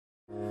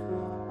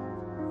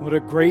What a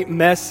great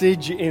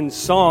message in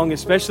song,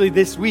 especially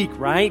this week,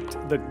 right?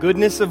 The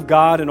goodness of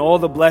God and all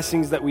the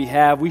blessings that we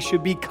have, we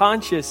should be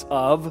conscious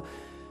of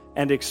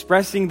and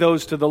expressing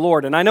those to the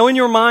Lord. And I know in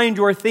your mind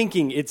you're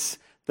thinking it's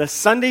the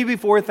Sunday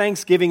before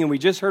Thanksgiving and we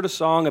just heard a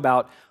song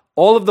about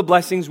all of the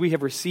blessings we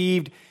have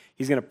received.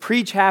 He's going to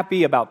preach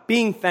happy about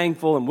being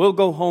thankful and we'll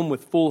go home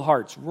with full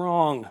hearts.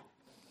 Wrong.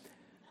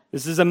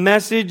 This is a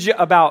message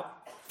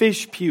about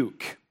fish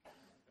puke,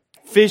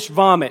 fish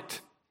vomit.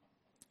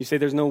 You say,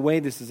 there's no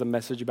way this is a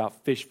message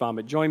about fish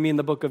vomit. Join me in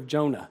the book of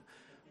Jonah.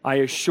 I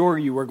assure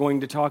you we're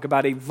going to talk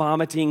about a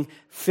vomiting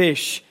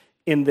fish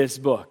in this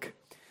book.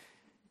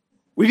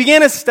 We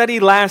began a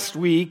study last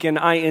week, and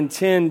I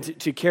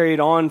intend to carry it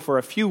on for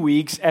a few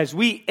weeks as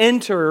we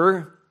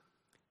enter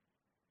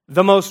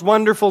the most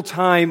wonderful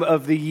time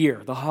of the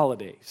year, the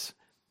holidays.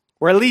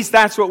 Or at least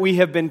that's what we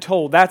have been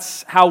told.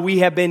 That's how we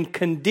have been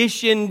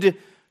conditioned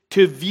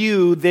to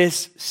view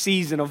this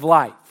season of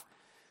life.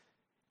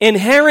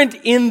 Inherent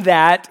in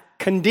that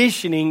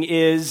conditioning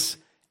is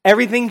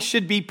everything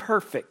should be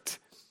perfect.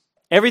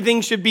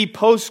 Everything should be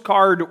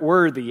postcard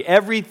worthy.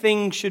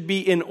 Everything should be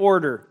in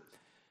order.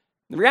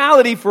 The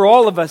reality for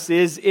all of us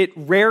is it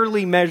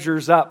rarely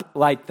measures up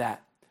like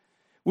that.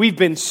 We've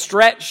been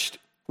stretched,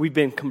 we've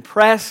been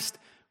compressed,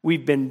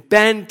 we've been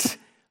bent.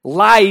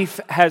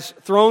 Life has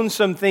thrown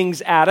some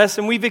things at us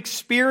and we've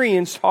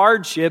experienced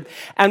hardship.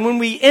 And when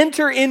we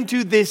enter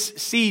into this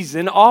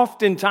season,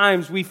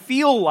 oftentimes we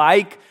feel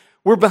like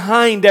we're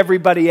behind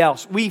everybody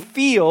else. We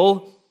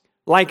feel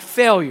like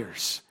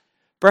failures.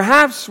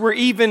 Perhaps we're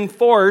even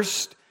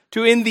forced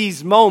to, in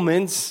these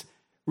moments,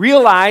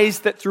 realize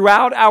that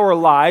throughout our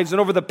lives and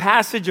over the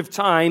passage of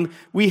time,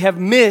 we have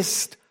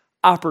missed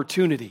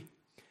opportunity.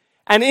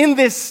 And in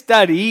this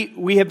study,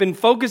 we have been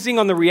focusing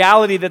on the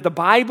reality that the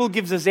Bible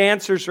gives us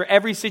answers for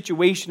every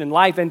situation in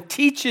life and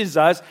teaches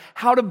us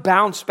how to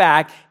bounce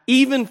back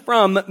even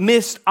from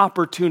missed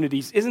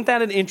opportunities. Isn't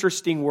that an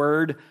interesting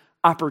word,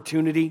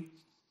 opportunity?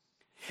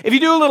 If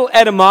you do a little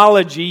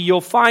etymology, you'll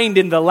find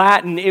in the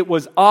Latin it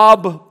was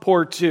ob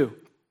portu.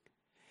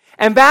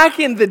 And back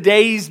in the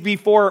days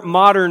before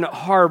modern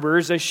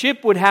harbors, a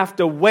ship would have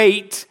to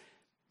wait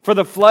for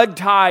the flood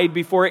tide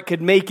before it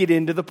could make it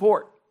into the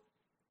port.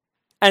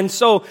 And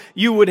so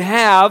you would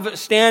have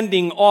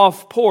standing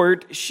off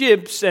port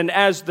ships, and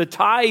as the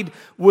tide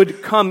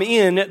would come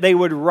in, they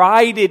would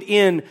ride it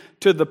in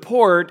to the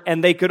port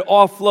and they could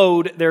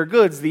offload their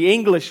goods. The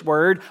English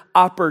word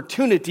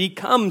opportunity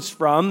comes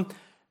from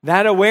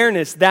that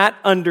awareness, that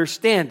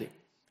understanding.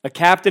 A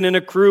captain and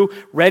a crew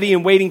ready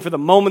and waiting for the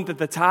moment that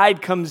the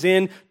tide comes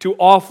in to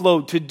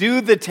offload, to do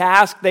the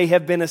task they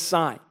have been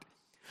assigned.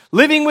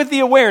 Living with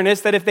the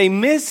awareness that if they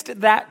missed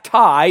that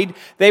tide,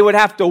 they would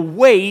have to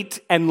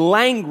wait and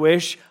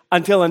languish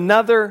until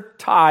another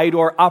tide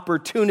or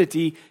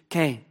opportunity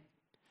came.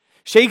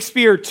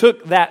 Shakespeare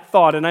took that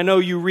thought, and I know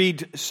you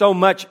read so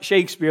much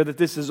Shakespeare that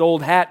this is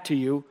old hat to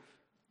you.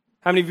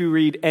 How many of you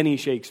read any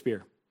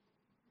Shakespeare?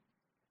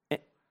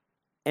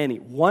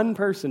 One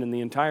person in the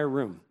entire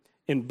room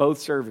in both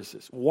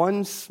services.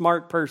 One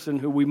smart person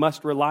who we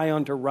must rely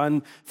on to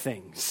run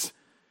things.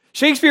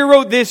 Shakespeare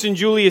wrote this in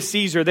Julius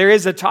Caesar: "There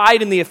is a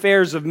tide in the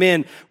affairs of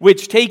men,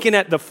 which taken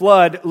at the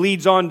flood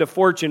leads on to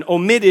fortune.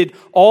 Omitted,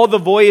 all the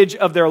voyage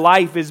of their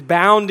life is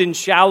bound in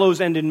shallows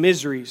and in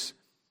miseries.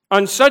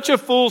 On such a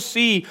full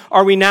sea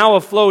are we now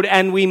afloat,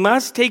 and we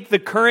must take the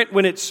current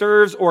when it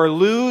serves or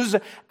lose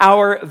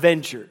our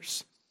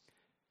ventures.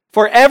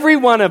 For every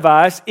one of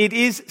us, it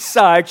is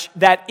such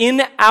that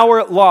in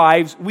our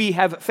lives we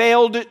have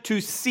failed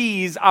to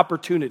seize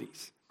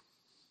opportunities."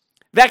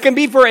 That can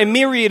be for a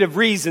myriad of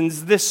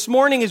reasons. This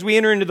morning, as we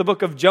enter into the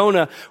book of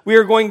Jonah, we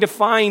are going to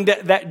find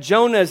that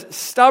Jonah's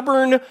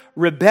stubborn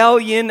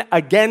rebellion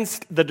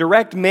against the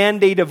direct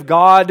mandate of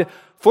God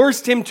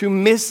forced him to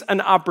miss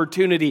an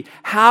opportunity.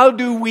 How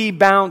do we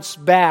bounce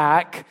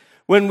back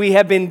when we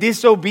have been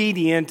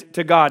disobedient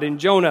to God? In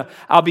Jonah,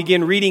 I'll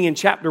begin reading in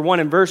chapter 1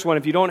 and verse 1.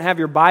 If you don't have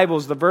your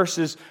Bibles, the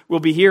verses will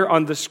be here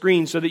on the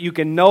screen so that you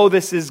can know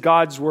this is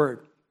God's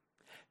word.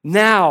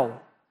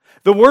 "Now,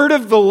 the word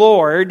of the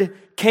Lord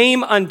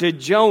came unto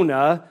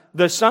Jonah,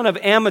 the son of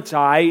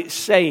Amittai,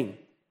 saying,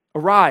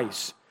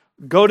 Arise,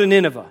 go to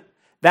Nineveh,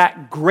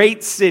 that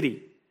great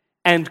city,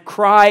 and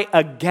cry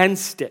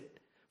against it,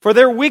 for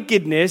their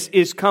wickedness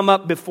is come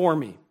up before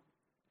me.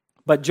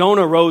 But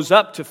Jonah rose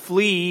up to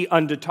flee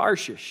unto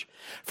Tarshish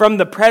from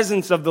the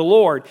presence of the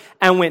Lord,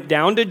 and went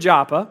down to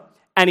Joppa,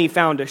 and he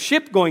found a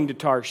ship going to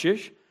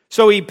Tarshish.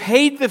 So he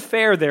paid the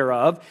fare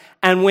thereof,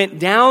 and went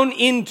down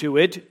into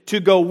it to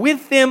go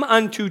with them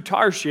unto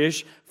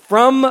Tarshish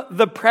from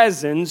the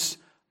presence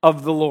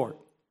of the Lord."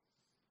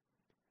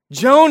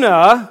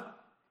 Jonah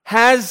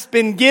has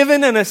been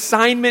given an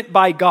assignment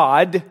by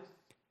God,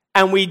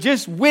 and we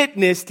just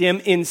witnessed him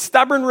in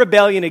stubborn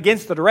rebellion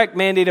against the direct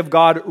mandate of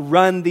God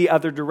run the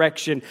other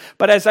direction.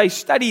 But as I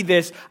study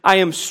this, I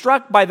am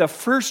struck by the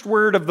first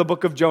word of the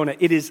book of Jonah.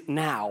 It is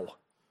now.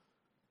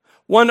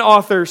 One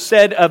author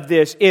said of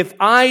this, if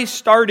I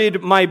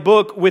started my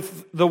book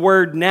with the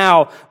word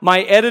now,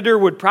 my editor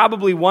would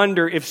probably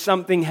wonder if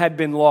something had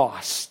been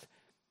lost.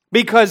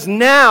 Because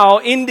now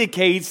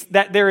indicates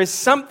that there is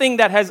something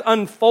that has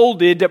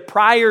unfolded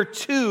prior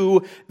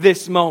to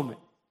this moment.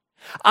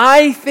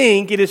 I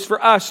think it is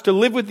for us to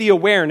live with the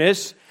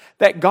awareness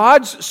that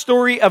God's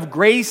story of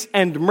grace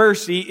and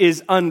mercy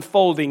is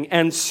unfolding,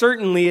 and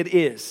certainly it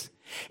is.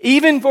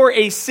 Even for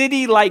a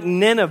city like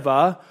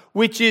Nineveh,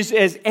 which is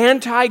as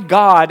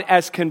anti-God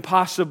as can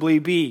possibly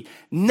be.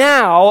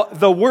 Now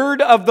the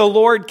word of the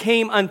Lord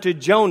came unto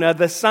Jonah,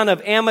 the son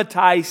of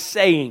Amittai,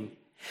 saying,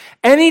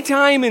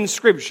 anytime in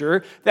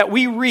Scripture that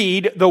we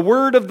read the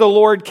word of the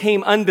Lord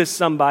came unto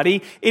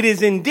somebody, it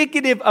is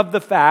indicative of the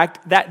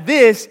fact that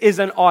this is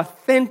an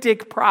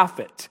authentic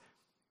prophet.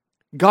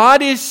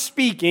 God is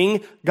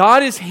speaking,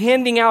 God is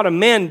handing out a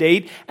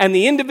mandate, and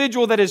the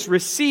individual that is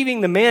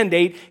receiving the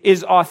mandate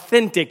is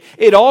authentic.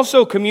 It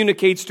also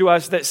communicates to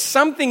us that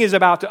something is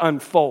about to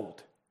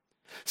unfold.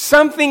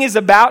 Something is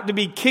about to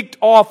be kicked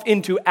off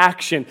into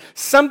action.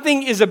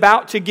 Something is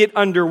about to get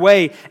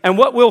underway. And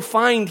what we'll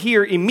find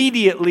here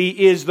immediately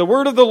is the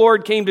word of the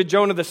Lord came to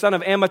Jonah, the son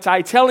of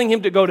Amittai, telling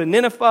him to go to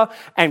Nineveh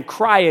and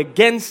cry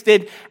against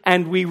it.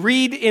 And we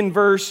read in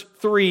verse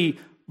 3,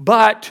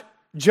 but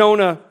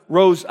Jonah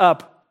rose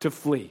up to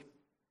flee.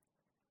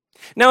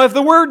 Now, if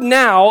the word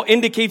now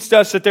indicates to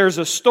us that there's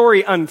a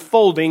story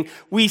unfolding,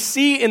 we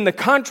see in the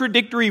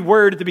contradictory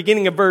word at the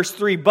beginning of verse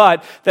 3,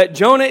 but, that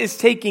Jonah is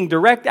taking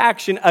direct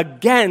action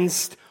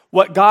against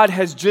what God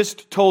has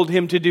just told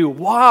him to do.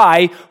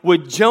 Why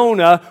would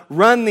Jonah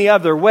run the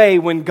other way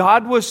when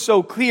God was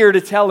so clear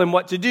to tell him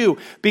what to do?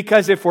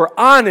 Because if we're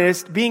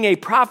honest, being a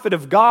prophet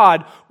of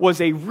God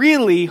was a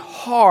really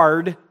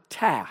hard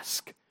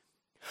task.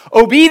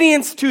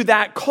 Obedience to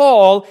that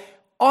call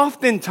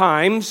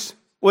oftentimes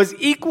was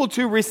equal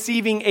to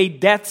receiving a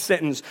death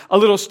sentence. A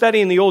little study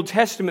in the Old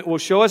Testament will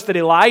show us that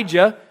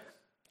Elijah,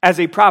 as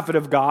a prophet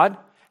of God,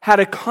 had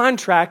a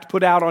contract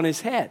put out on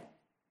his head.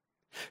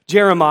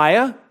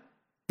 Jeremiah,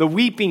 the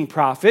weeping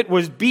prophet,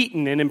 was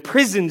beaten and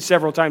imprisoned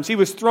several times. He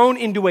was thrown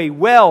into a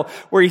well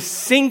where he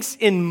sinks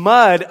in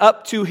mud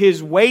up to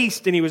his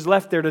waist and he was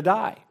left there to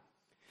die.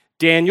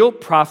 Daniel,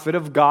 prophet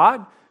of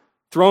God,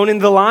 thrown in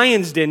the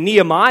lion's den.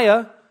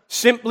 Nehemiah,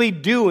 simply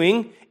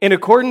doing in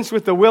accordance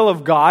with the will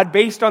of God,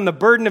 based on the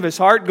burden of his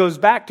heart, goes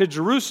back to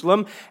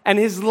Jerusalem, and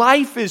his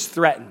life is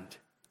threatened.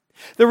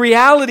 The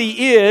reality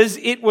is,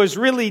 it was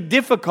really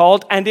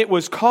difficult and it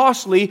was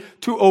costly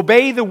to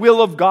obey the will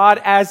of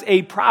God as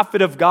a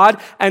prophet of God,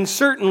 and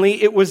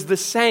certainly it was the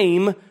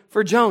same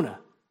for Jonah.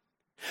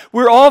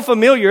 We're all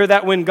familiar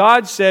that when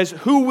God says,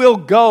 who will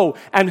go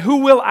and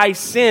who will I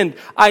send?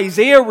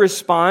 Isaiah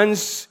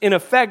responds in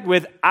effect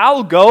with,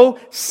 I'll go,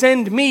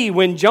 send me.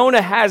 When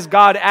Jonah has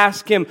God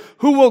ask him,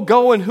 who will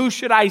go and who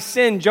should I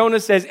send? Jonah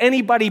says,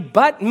 anybody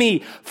but me.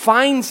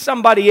 Find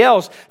somebody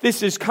else.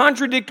 This is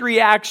contradictory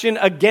action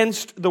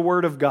against the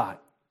word of God.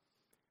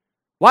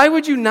 Why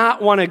would you not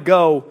want to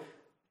go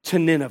to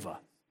Nineveh?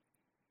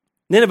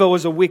 Nineveh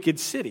was a wicked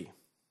city.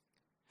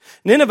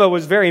 Nineveh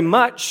was very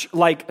much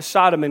like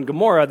Sodom and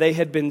Gomorrah. They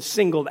had been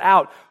singled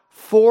out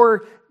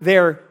for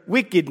their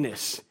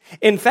wickedness.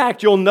 In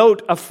fact, you'll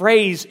note a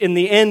phrase in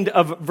the end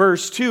of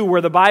verse 2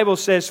 where the Bible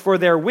says, for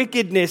their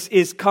wickedness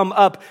is come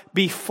up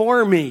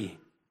before me.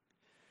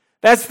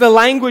 That's the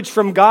language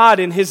from God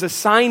in his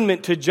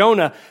assignment to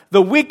Jonah.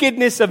 The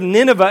wickedness of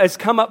Nineveh has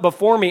come up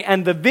before me,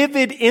 and the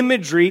vivid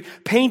imagery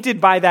painted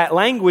by that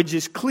language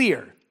is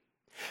clear.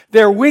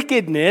 Their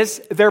wickedness,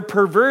 their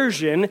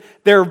perversion,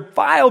 their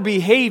vile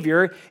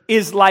behavior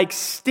is like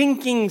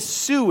stinking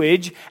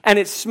sewage, and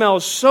it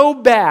smells so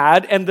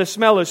bad and the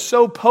smell is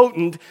so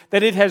potent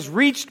that it has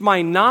reached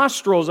my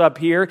nostrils up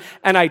here,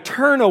 and I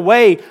turn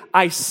away.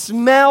 I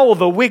smell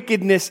the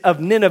wickedness of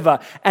Nineveh,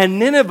 and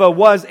Nineveh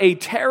was a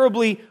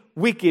terribly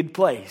wicked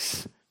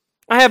place.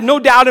 I have no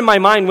doubt in my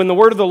mind when the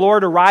word of the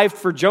Lord arrived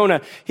for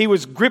Jonah, he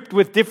was gripped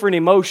with different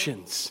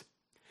emotions.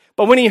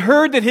 But when he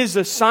heard that his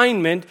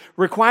assignment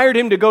required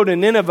him to go to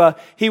Nineveh,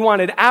 he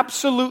wanted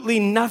absolutely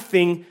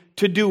nothing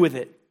to do with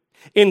it.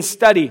 In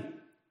study,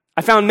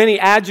 I found many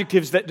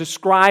adjectives that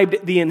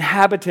described the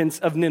inhabitants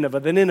of Nineveh,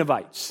 the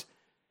Ninevites.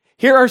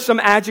 Here are some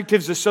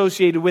adjectives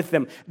associated with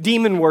them.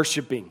 Demon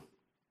worshiping,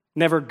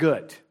 never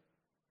good.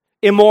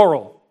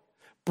 Immoral,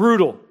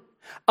 brutal,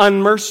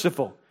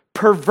 unmerciful,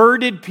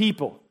 perverted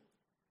people.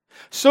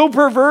 So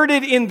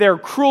perverted in their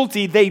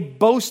cruelty, they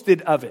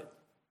boasted of it.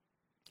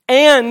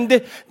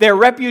 And their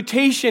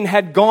reputation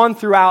had gone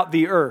throughout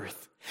the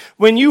earth.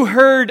 When you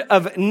heard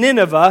of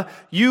Nineveh,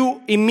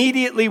 you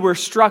immediately were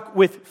struck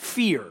with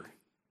fear.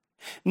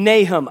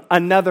 Nahum,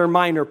 another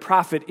minor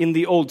prophet in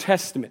the Old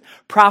Testament,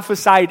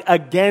 prophesied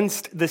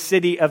against the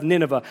city of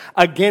Nineveh,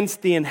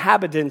 against the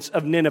inhabitants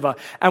of Nineveh.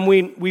 And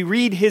when we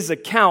read his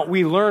account,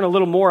 we learn a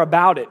little more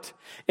about it.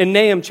 In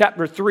Nahum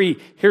chapter 3,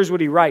 here's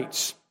what he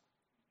writes.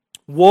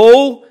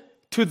 Woe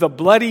to the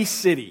bloody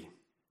city.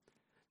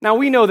 Now,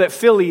 we know that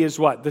Philly is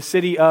what? The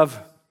city of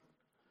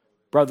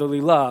brotherly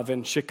love.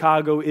 And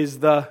Chicago is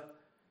the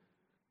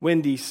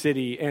windy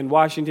city, and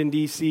Washington,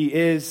 D.C.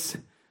 is,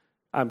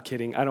 I'm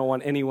kidding, I don't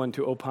want anyone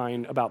to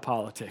opine about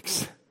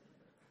politics.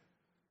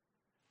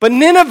 But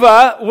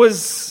Nineveh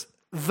was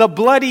the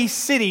bloody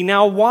city.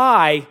 Now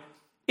why?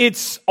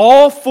 It's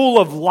all full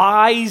of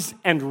lies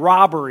and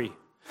robbery.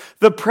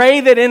 The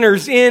prey that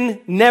enters in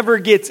never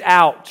gets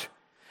out.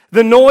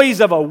 The noise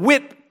of a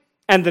whip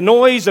and the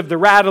noise of the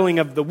rattling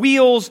of the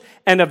wheels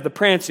and of the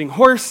prancing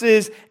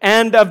horses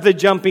and of the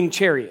jumping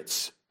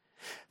chariots.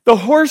 The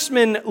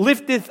horseman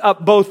lifteth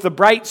up both the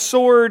bright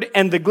sword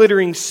and the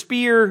glittering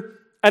spear,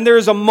 and there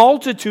is a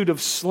multitude of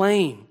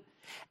slain,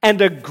 and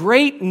a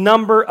great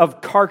number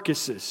of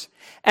carcasses,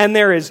 and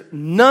there is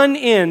none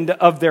end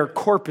of their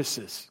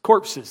corpses.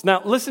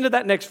 Now listen to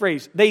that next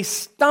phrase. They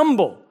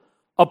stumble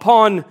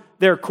upon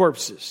their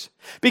corpses.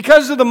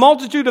 Because of the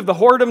multitude of the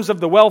whoredoms of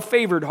the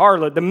well-favored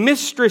harlot, the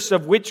mistress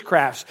of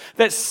witchcrafts,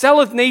 that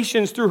selleth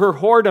nations through her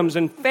whoredoms,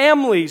 and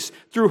families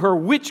through her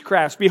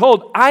witchcrafts.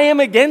 Behold, I am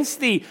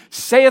against thee,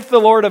 saith the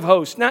Lord of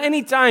hosts. Now,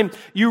 anytime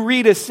you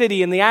read a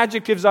city and the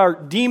adjectives are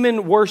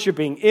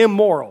demon-worshiping,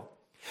 immoral,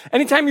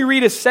 anytime you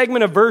read a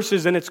segment of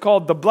verses and it's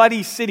called the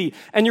bloody city,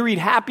 and you read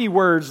happy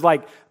words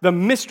like the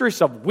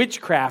mistress of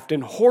witchcraft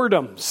and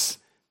whoredoms,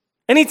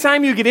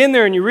 anytime you get in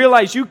there and you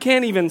realize you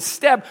can't even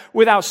step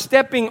without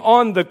stepping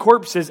on the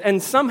corpses,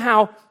 and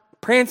somehow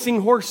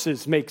prancing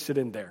horses makes it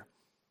in there,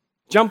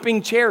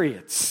 jumping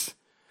chariots.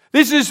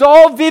 This is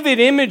all vivid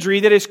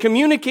imagery that is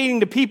communicating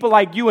to people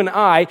like you and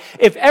I,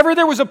 if ever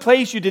there was a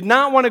place you did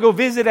not want to go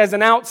visit as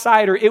an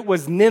outsider, it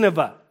was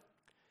Nineveh.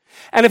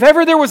 And if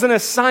ever there was an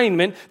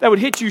assignment that would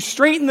hit you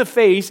straight in the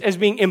face as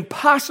being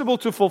impossible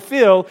to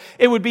fulfill,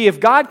 it would be if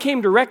God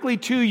came directly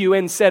to you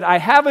and said, I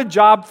have a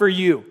job for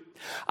you.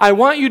 I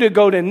want you to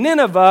go to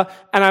Nineveh,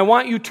 and I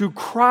want you to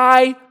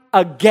cry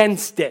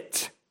against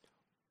it.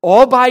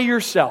 All by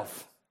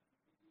yourself.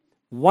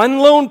 One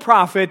lone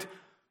prophet,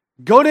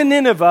 go to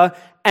Nineveh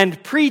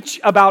and preach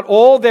about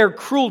all their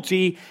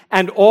cruelty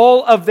and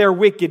all of their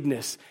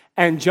wickedness.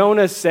 And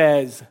Jonah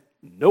says,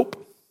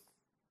 nope,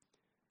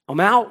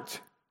 I'm out.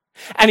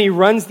 And he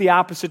runs the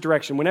opposite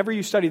direction. Whenever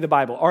you study the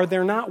Bible, are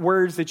there not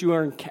words that you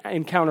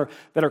encounter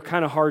that are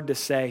kind of hard to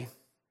say?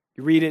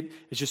 You read it,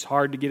 it's just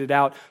hard to get it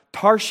out.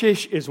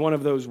 Tarshish is one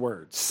of those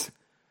words.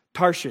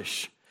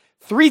 Tarshish.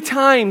 3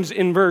 times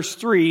in verse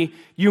 3,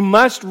 you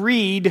must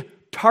read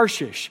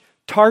Tarshish.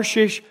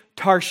 Tarshish,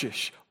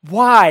 Tarshish.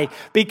 Why?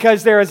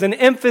 Because there is an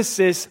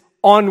emphasis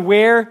on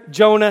where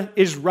Jonah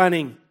is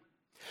running.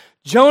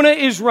 Jonah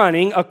is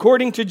running,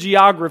 according to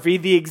geography,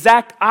 the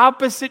exact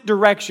opposite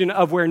direction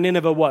of where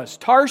Nineveh was.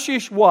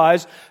 Tarshish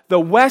was the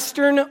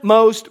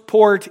westernmost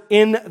port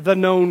in the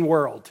known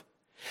world.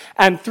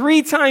 And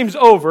 3 times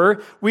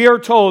over, we are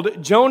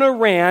told Jonah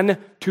ran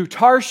to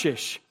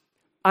Tarshish.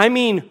 I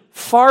mean,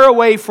 far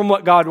away from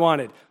what God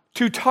wanted.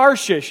 To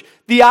Tarshish,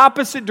 the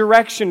opposite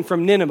direction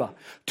from Nineveh.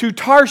 To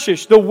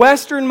Tarshish, the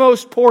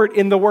westernmost port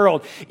in the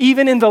world.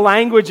 Even in the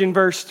language in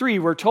verse 3,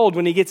 we're told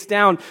when he gets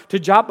down to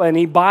Joppa and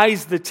he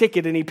buys the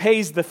ticket and he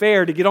pays the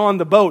fare to get on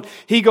the boat,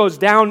 he goes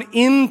down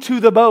into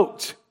the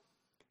boat.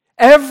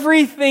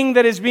 Everything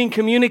that is being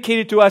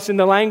communicated to us in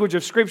the language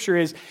of Scripture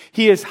is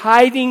he is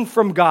hiding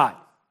from God.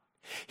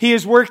 He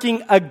is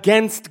working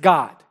against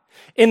God.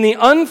 In the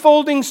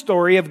unfolding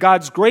story of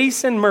God's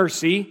grace and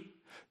mercy,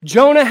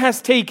 Jonah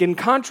has taken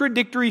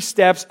contradictory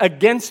steps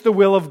against the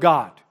will of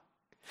God.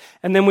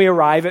 And then we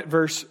arrive at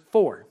verse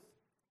 4.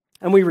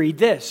 And we read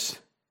this.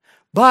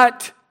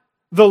 But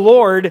the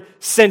Lord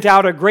sent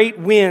out a great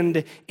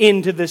wind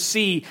into the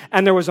sea,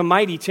 and there was a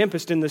mighty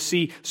tempest in the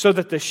sea, so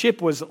that the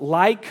ship was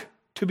like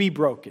to be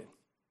broken.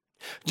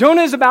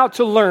 Jonah is about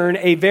to learn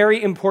a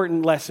very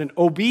important lesson.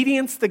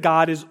 Obedience to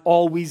God is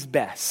always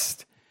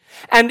best.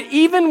 And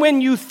even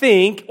when you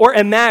think or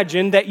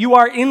imagine that you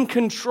are in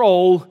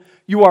control,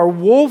 you are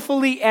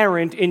woefully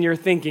errant in your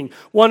thinking.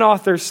 One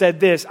author said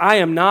this, I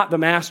am not the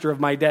master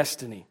of my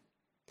destiny.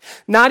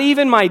 Not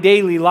even my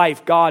daily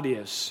life, God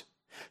is.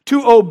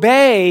 To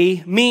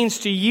obey means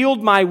to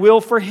yield my will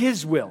for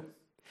His will,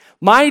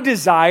 my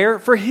desire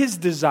for His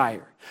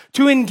desire.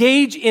 To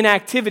engage in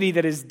activity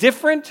that is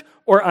different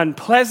or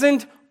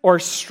unpleasant or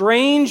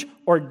strange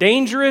or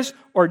dangerous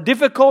or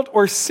difficult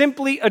or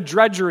simply a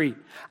drudgery.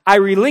 I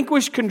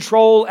relinquish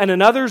control and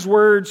in others'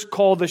 words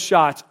call the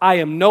shots. I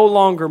am no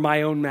longer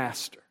my own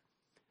master.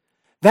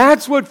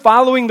 That's what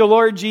following the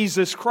Lord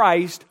Jesus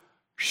Christ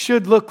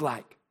should look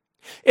like.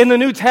 In the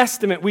New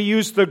Testament, we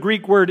use the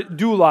Greek word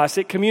doulos.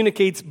 It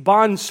communicates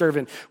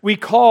bondservant. We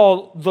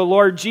call the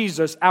Lord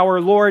Jesus our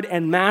Lord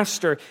and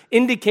Master,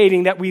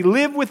 indicating that we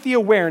live with the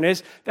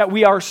awareness that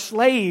we are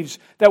slaves,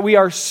 that we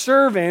are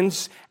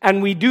servants,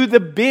 and we do the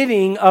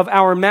bidding of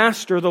our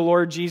Master, the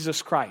Lord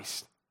Jesus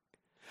Christ.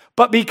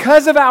 But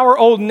because of our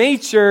old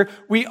nature,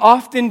 we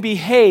often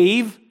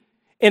behave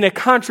in a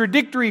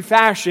contradictory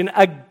fashion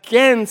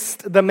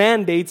against the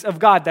mandates of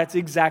God. That's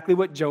exactly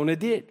what Jonah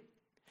did.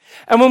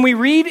 And when we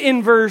read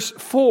in verse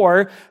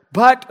 4,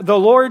 but the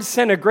Lord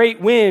sent a great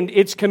wind,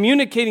 it's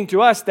communicating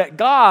to us that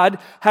God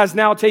has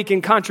now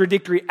taken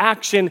contradictory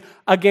action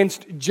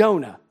against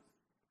Jonah.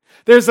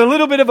 There's a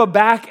little bit of a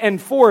back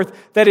and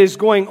forth that is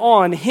going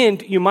on.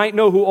 Hint, you might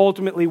know who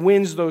ultimately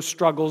wins those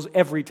struggles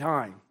every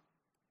time.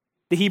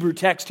 The Hebrew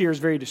text here is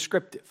very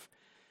descriptive.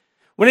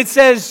 When it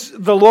says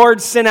the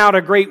Lord sent out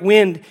a great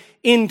wind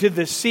into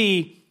the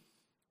sea,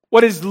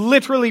 what is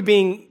literally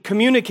being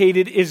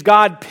communicated is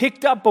God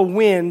picked up a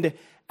wind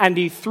and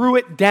he threw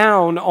it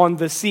down on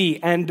the sea.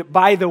 And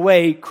by the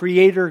way,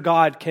 Creator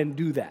God can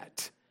do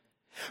that.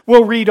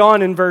 We'll read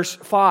on in verse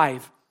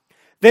 5.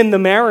 Then the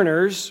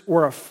mariners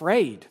were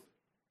afraid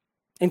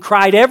and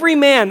cried every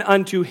man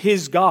unto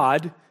his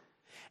God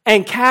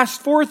and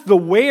cast forth the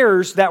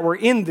wares that were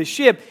in the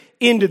ship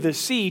into the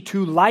sea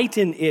to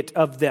lighten it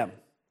of them.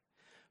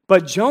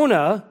 But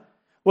Jonah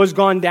was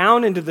gone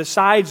down into the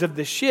sides of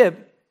the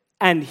ship,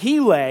 and he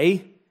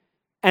lay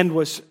and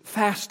was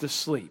fast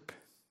asleep.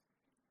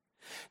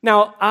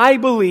 Now, I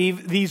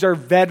believe these are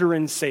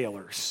veteran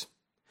sailors.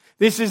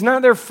 This is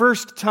not their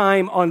first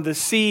time on the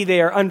sea.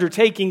 They are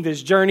undertaking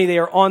this journey. They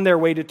are on their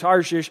way to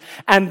Tarshish.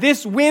 And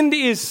this wind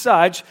is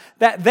such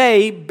that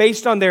they,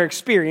 based on their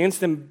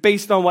experience and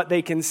based on what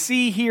they can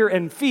see, hear,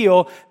 and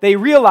feel, they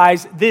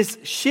realize this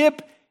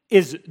ship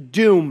is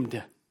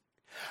doomed.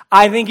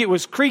 I think it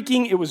was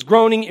creaking, it was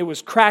groaning, it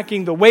was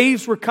cracking. The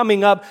waves were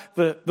coming up.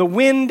 The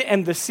wind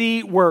and the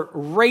sea were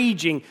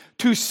raging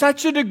to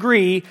such a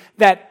degree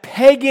that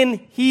pagan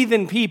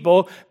heathen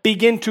people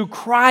begin to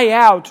cry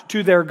out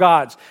to their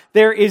gods.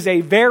 There is a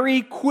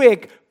very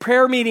quick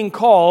prayer meeting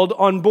called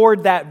on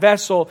board that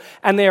vessel,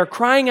 and they are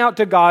crying out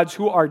to gods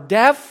who are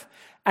deaf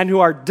and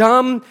who are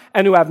dumb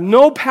and who have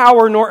no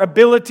power nor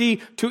ability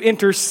to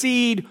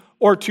intercede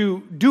or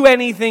to do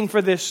anything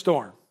for this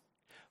storm.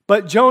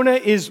 But Jonah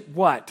is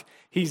what?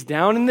 He's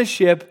down in the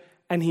ship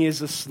and he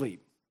is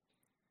asleep.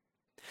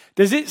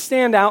 Does it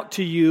stand out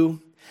to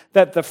you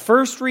that the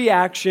first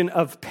reaction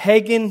of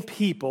pagan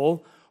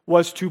people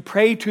was to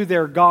pray to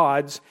their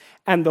gods,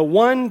 and the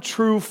one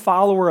true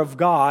follower of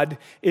God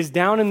is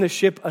down in the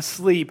ship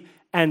asleep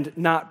and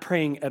not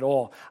praying at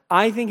all?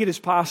 I think it is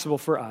possible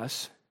for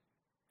us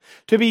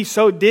to be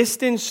so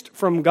distanced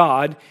from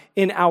God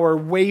in our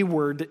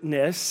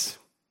waywardness,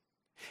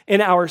 in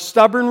our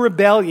stubborn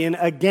rebellion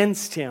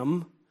against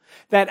Him,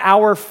 that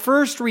our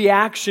first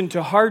reaction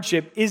to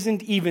hardship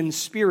isn't even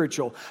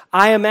spiritual.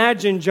 I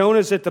imagine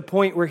Jonah's at the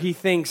point where he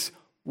thinks,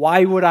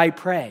 why would I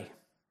pray?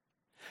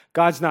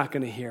 God's not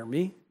going to hear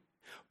me.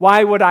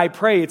 Why would I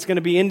pray? It's going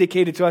to be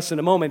indicated to us in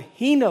a moment.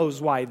 He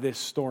knows why this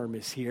storm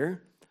is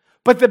here.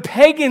 But the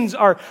pagans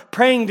are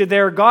praying to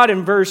their God.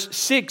 In verse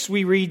 6,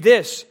 we read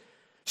this.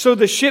 So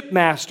the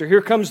shipmaster,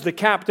 here comes the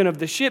captain of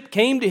the ship,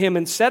 came to him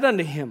and said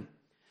unto him,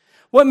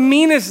 What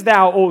meanest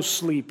thou, O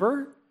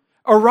sleeper?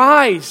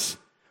 Arise,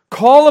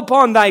 call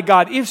upon thy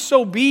God, if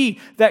so be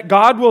that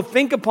God will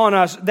think upon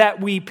us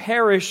that we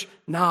perish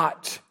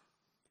not.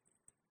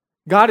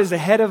 God is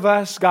ahead of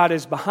us, God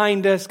is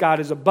behind us, God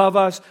is above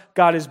us,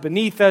 God is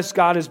beneath us,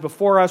 God is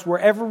before us.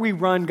 Wherever we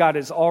run, God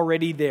is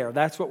already there.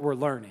 That's what we're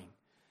learning.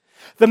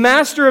 The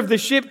master of the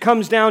ship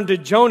comes down to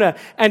Jonah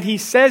and he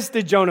says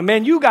to Jonah,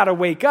 man, you got to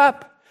wake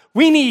up.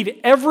 We need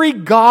every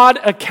God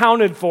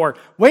accounted for.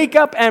 Wake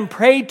up and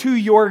pray to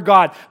your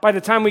God. By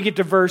the time we get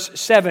to verse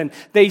 7,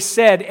 they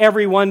said,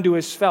 every one to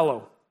his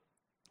fellow,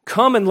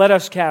 come and let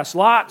us cast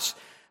lots,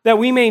 that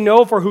we may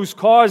know for whose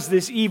cause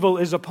this evil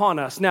is upon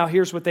us. Now,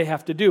 here's what they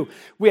have to do.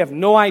 We have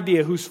no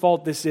idea whose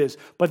fault this is,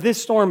 but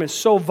this storm is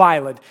so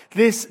violent,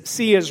 this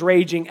sea is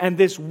raging, and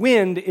this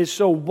wind is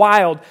so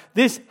wild.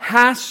 This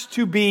has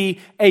to be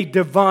a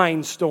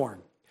divine storm.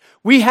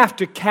 We have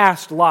to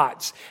cast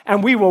lots,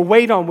 and we will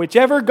wait on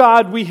whichever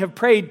God we have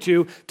prayed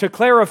to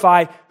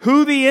clarify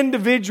who the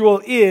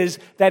individual is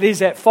that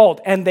is at fault.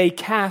 And they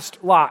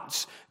cast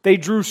lots. They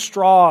drew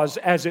straws,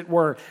 as it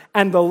were,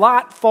 and the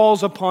lot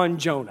falls upon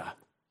Jonah.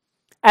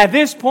 At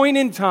this point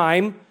in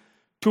time,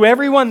 to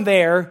everyone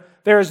there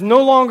is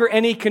no longer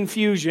any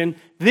confusion.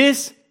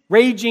 This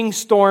raging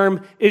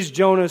storm is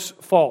Jonah's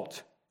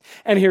fault.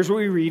 And here's what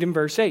we read in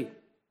verse 8.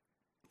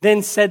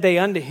 Then said they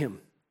unto him,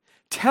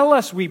 Tell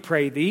us, we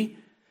pray thee,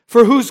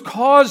 for whose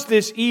cause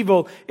this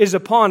evil is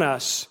upon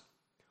us.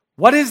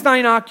 What is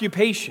thine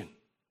occupation?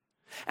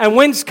 And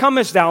whence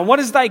comest thou? And what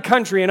is thy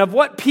country? And of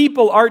what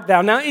people art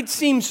thou? Now it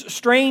seems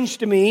strange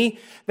to me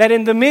that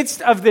in the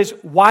midst of this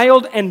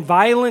wild and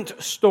violent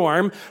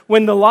storm,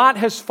 when the lot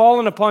has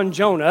fallen upon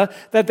Jonah,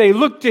 that they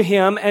look to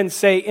him and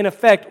say, in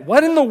effect,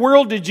 what in the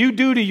world did you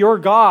do to your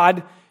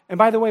God? And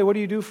by the way, what do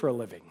you do for a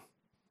living?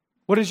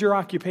 What is your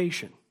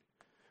occupation?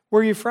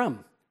 Where are you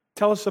from?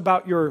 Tell us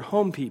about your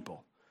home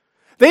people.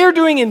 They are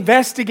doing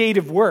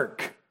investigative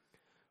work.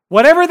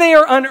 Whatever they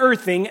are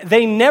unearthing,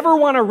 they never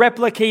want to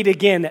replicate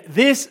again.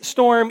 This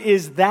storm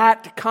is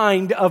that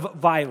kind of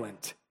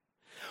violent.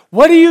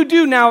 What do you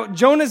do? Now,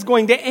 Jonah's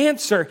going to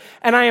answer,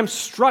 and I am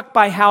struck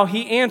by how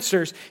he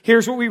answers.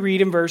 Here's what we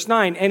read in verse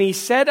 9. And he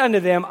said unto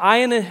them, I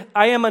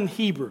am an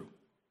Hebrew,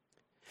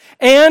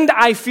 and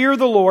I fear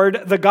the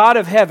Lord, the God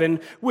of heaven,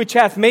 which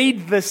hath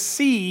made the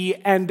sea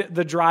and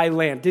the dry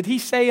land. Did he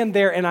say in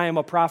there, and I am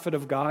a prophet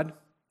of God?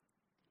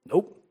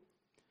 Nope.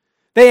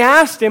 They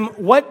asked him,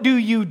 what do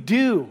you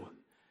do?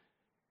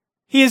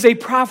 He is a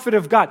prophet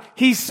of God.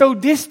 He's so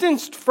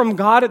distanced from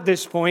God at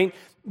this point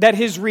that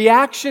his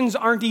reactions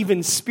aren't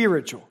even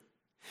spiritual.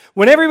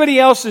 When everybody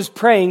else is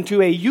praying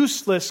to a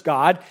useless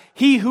God,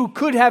 he who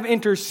could have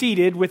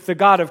interceded with the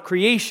God of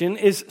creation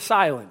is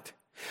silent.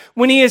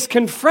 When he is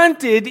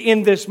confronted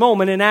in this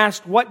moment and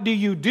asked, "What do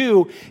you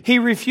do?" he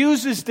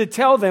refuses to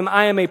tell them,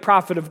 "I am a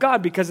prophet of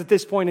God," because at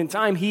this point in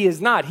time, he is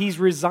not. He's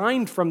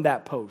resigned from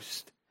that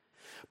post.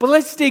 But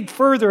let's dig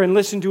further and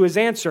listen to his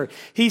answer.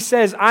 He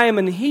says, "I am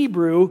an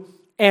Hebrew,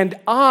 and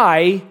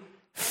I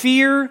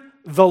fear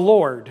the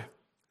Lord,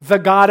 the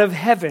God of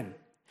heaven,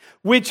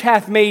 which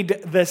hath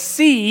made the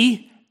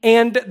sea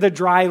and the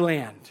dry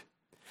land."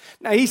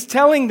 Now he's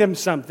telling them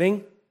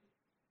something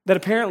that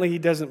apparently he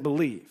doesn't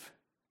believe.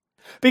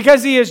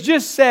 Because he has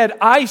just said,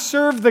 "I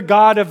serve the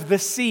God of the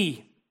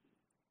sea."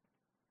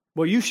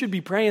 Well, you should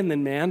be praying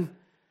then, man,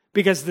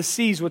 because the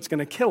sea's what's going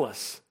to kill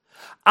us.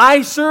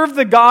 "I serve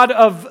the God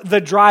of the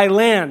dry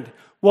land."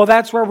 Well,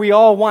 that's where we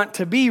all want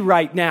to be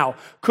right now.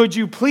 Could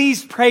you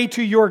please pray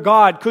to your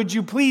God? Could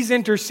you please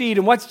intercede?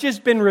 And what's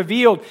just been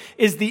revealed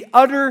is the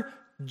utter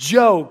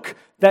joke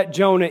that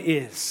Jonah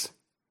is.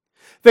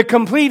 The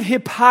complete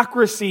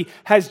hypocrisy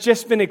has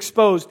just been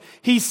exposed.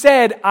 He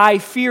said, "I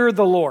fear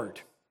the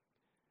Lord."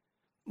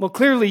 Well,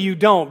 clearly you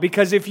don't,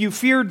 because if you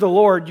feared the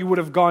Lord, you would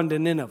have gone to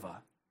Nineveh.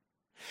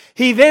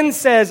 He then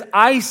says,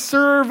 "I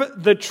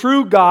serve the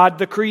true God,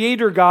 the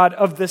creator God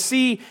of the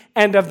sea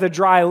and of the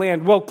dry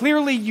land." Well,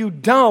 clearly you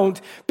don't,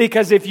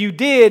 because if you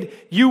did,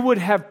 you would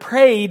have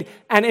prayed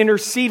and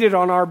interceded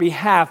on our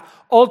behalf.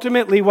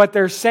 Ultimately, what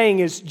they're saying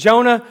is,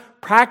 Jonah,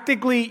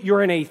 practically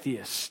you're an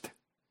atheist.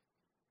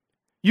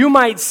 You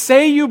might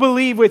say you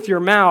believe with your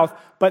mouth,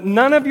 but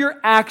none of your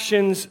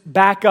actions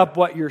back up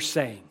what you're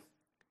saying.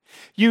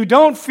 You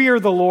don't fear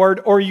the Lord,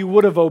 or you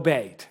would have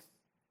obeyed.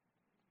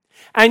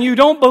 And you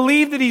don't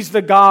believe that he's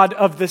the God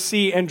of the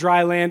sea and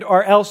dry land,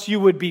 or else you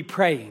would be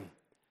praying.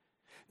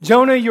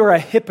 Jonah, you're a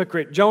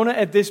hypocrite. Jonah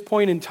at this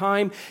point in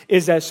time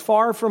is as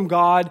far from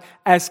God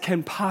as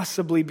can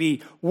possibly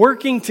be,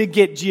 working to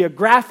get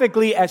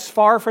geographically as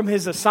far from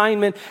his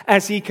assignment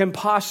as he can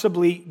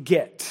possibly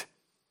get.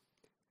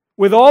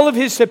 With all of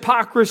his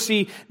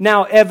hypocrisy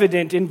now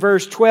evident in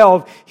verse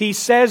 12, he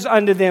says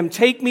unto them,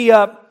 "Take me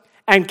up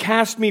and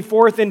cast me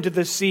forth into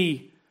the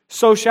sea.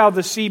 So shall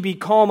the sea be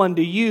calm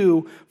unto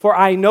you, for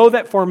I know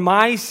that for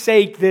my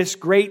sake this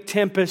great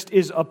tempest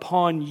is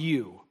upon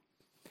you."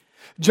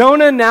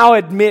 Jonah now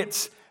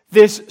admits,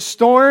 this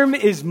storm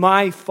is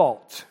my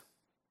fault.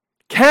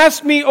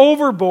 Cast me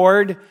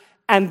overboard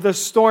and the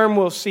storm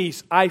will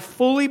cease. I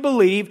fully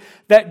believe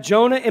that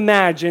Jonah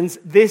imagines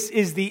this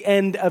is the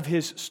end of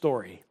his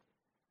story.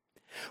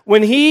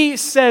 When he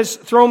says,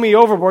 "Throw me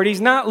overboard,"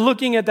 he's not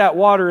looking at that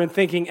water and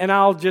thinking, "And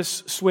I'll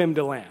just swim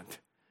to land."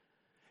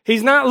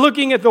 He's not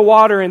looking at the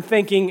water and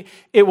thinking,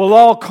 "It will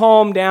all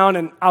calm down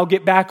and I'll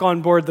get back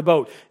on board the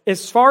boat."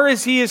 As far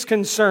as he is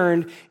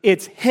concerned,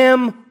 it's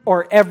him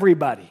or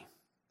everybody.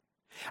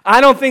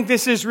 I don't think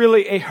this is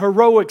really a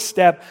heroic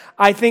step.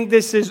 I think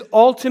this is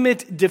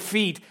ultimate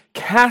defeat.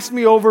 Cast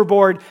me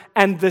overboard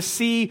and the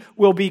sea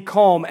will be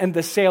calm, and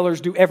the sailors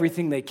do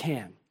everything they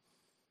can.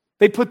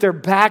 They put their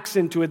backs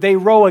into it. They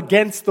row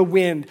against the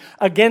wind,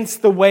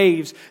 against the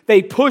waves.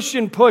 They push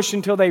and push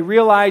until they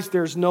realize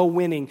there's no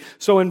winning.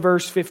 So in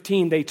verse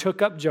 15, they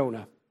took up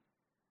Jonah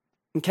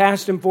and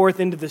cast him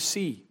forth into the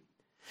sea.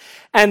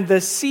 And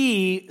the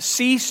sea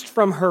ceased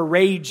from her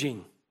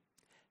raging.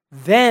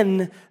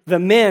 Then the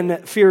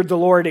men feared the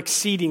Lord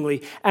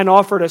exceedingly and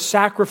offered a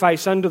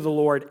sacrifice unto the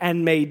Lord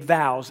and made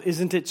vows.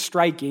 Isn't it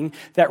striking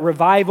that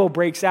revival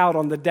breaks out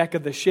on the deck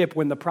of the ship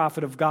when the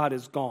prophet of God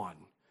is gone?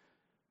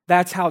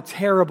 That's how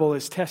terrible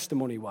his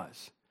testimony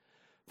was.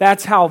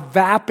 That's how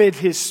vapid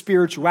his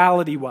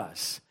spirituality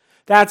was.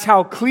 That's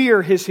how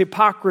clear his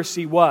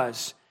hypocrisy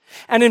was.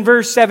 And in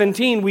verse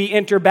 17, we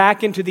enter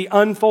back into the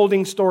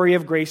unfolding story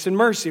of grace and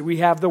mercy. We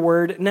have the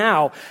word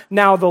now.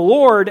 Now the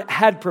Lord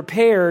had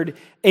prepared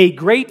a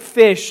great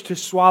fish to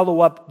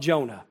swallow up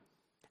Jonah.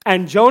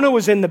 And Jonah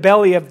was in the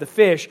belly of the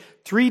fish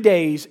 3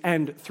 days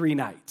and 3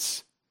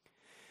 nights.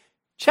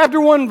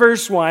 Chapter 1,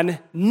 verse 1,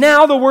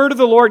 "Now the word of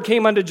the Lord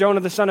came unto Jonah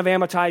the son of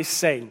Amittai,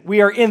 saying,"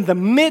 we are in the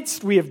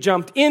midst, we have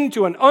jumped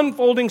into an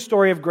unfolding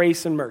story of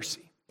grace and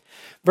mercy.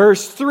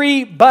 Verse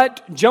 3,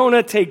 "But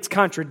Jonah takes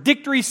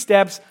contradictory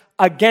steps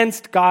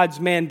against God's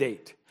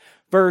mandate."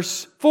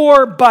 Verse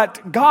 4,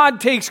 "But God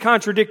takes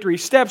contradictory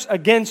steps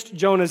against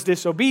Jonah's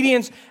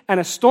disobedience, and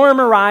a storm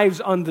arrives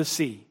on the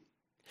sea."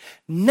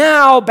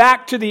 Now,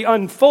 back to the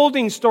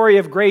unfolding story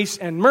of grace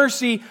and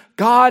mercy.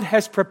 God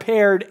has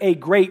prepared a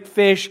great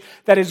fish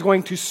that is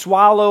going to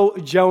swallow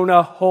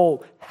Jonah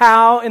whole.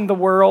 How in the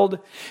world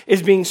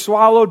is being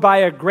swallowed by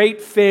a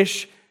great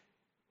fish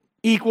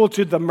equal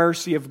to the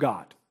mercy of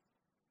God?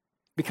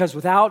 Because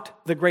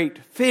without the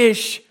great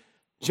fish,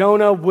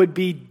 Jonah would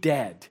be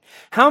dead.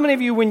 How many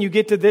of you, when you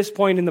get to this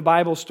point in the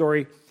Bible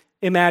story,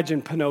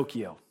 imagine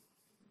Pinocchio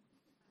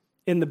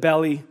in the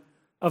belly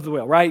of the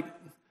whale, right?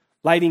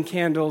 Lighting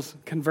candles,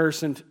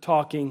 conversant,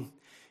 talking.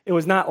 It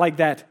was not like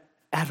that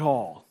at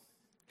all.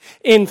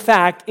 In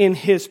fact, in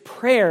his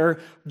prayer,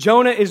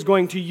 Jonah is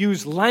going to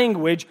use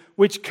language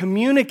which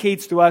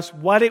communicates to us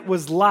what it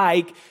was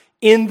like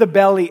in the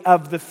belly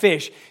of the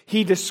fish.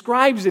 He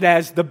describes it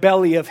as the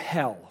belly of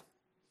hell.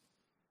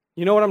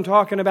 You know what I'm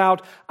talking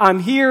about? I'm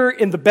here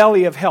in the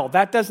belly of hell.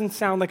 That doesn't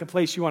sound like a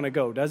place you want to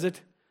go, does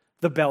it?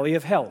 The belly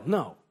of hell.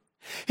 No.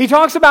 He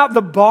talks about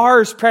the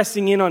bars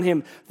pressing in on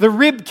him, the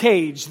rib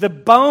cage, the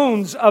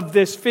bones of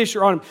this fish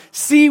are on him,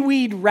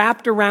 seaweed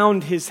wrapped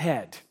around his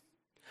head.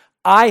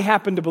 I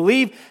happen to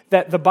believe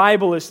that the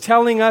Bible is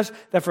telling us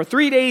that for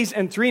 3 days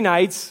and 3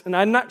 nights, and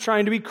I'm not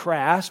trying to be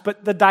crass,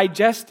 but the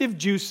digestive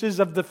juices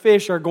of the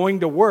fish are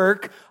going to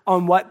work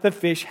on what the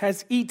fish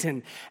has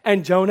eaten.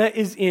 And Jonah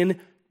is in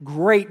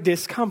great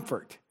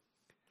discomfort.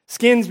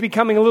 Skin's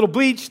becoming a little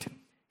bleached,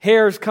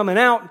 hair's coming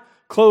out,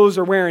 clothes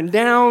are wearing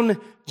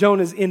down,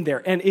 Jonah's in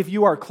there. And if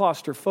you are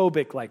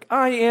claustrophobic like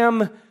I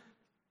am,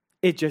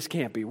 it just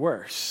can't be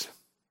worse.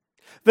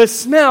 The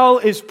smell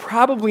is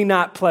probably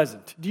not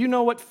pleasant. Do you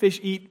know what fish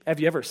eat? Have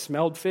you ever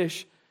smelled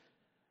fish?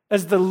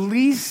 As the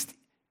least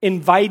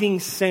inviting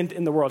scent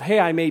in the world. Hey,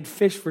 I made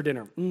fish for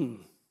dinner.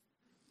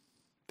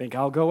 Think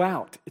I'll go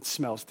out. It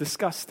smells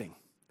disgusting.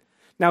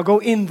 Now go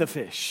in the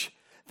fish.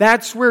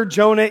 That's where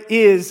Jonah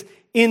is,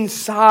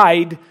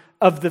 inside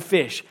of the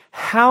fish.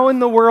 How in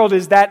the world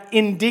is that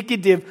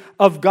indicative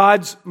of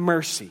God's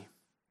mercy?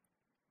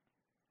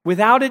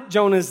 Without it,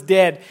 Jonah's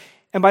dead.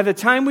 And by the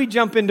time we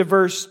jump into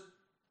verse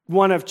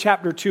 1 of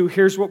chapter 2,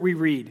 here's what we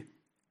read.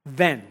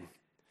 Then.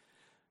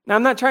 Now,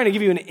 I'm not trying to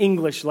give you an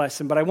English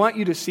lesson, but I want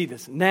you to see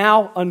this.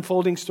 Now,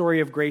 unfolding story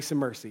of grace and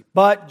mercy.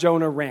 But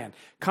Jonah ran.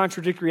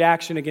 Contradictory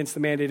action against the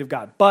mandate of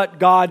God. But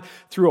God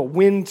threw a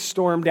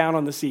windstorm down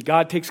on the sea.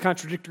 God takes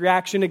contradictory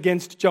action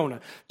against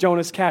Jonah.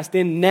 Jonah's cast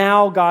in.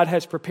 Now God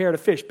has prepared a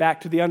fish.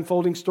 Back to the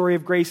unfolding story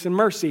of grace and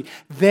mercy.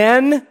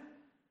 Then,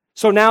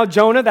 so now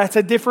Jonah, that's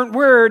a different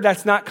word.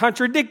 That's not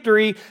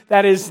contradictory.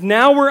 That is,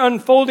 now we're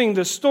unfolding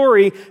the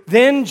story.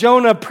 Then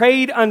Jonah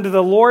prayed unto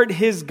the Lord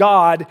his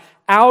God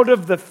out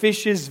of the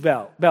fish's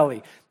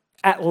belly.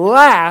 At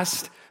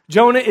last,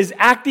 Jonah is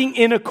acting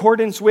in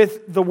accordance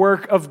with the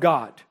work of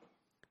God.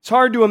 It's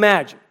hard to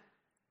imagine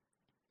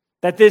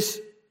that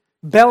this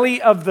belly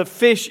of the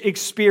fish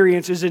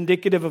experience is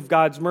indicative of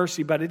God's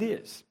mercy, but it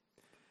is.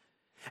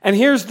 And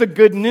here's the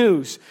good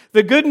news.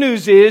 The good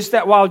news is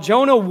that while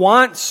Jonah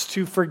wants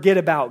to forget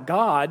about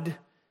God,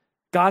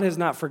 God has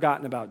not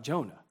forgotten about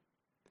Jonah.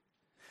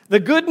 The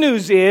good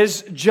news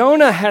is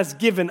Jonah has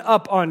given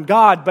up on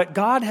God, but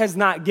God has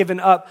not given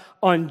up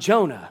on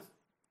Jonah.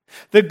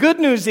 The good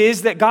news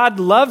is that God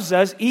loves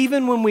us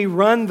even when we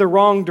run the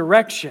wrong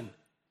direction.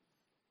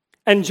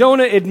 And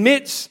Jonah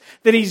admits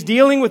that he's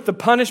dealing with the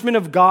punishment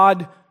of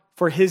God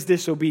for his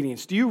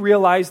disobedience. Do you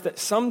realize that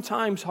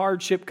sometimes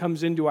hardship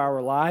comes into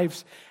our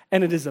lives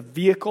and it is a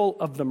vehicle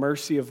of the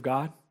mercy of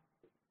God?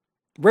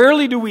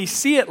 Rarely do we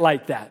see it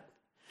like that.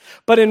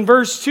 But in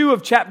verse 2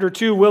 of chapter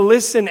 2, we'll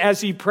listen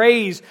as he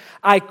prays,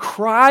 I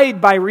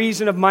cried by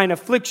reason of mine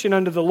affliction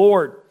unto the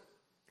Lord,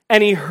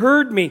 and he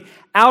heard me.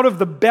 Out of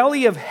the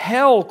belly of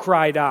hell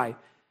cried I,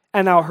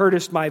 and thou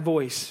heardest my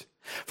voice.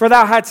 For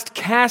thou hadst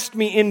cast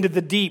me into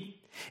the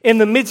deep, in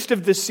the midst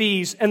of the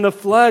seas, and the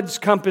floods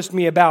compassed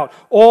me about.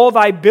 All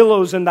thy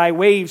billows and thy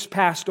waves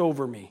passed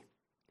over me.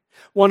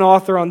 One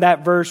author on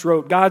that verse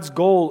wrote, God's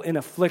goal in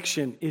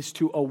affliction is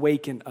to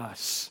awaken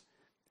us.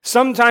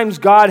 Sometimes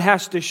God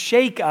has to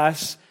shake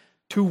us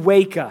to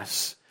wake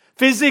us.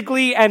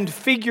 Physically and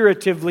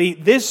figuratively,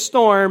 this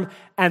storm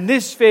and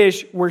this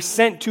fish were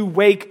sent to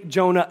wake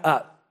Jonah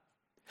up.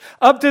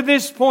 Up to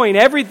this point,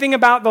 everything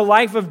about the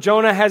life of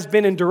Jonah has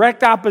been in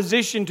direct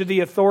opposition to the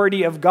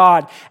authority of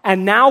God.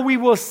 And now we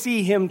will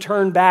see him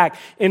turn back.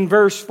 In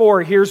verse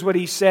 4, here's what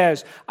he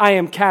says. I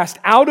am cast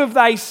out of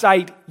thy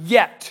sight,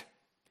 yet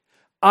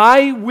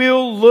I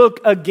will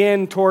look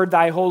again toward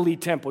thy holy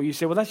temple. You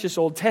say, well, that's just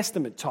Old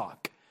Testament talk.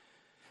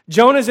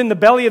 Jonah's in the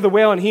belly of the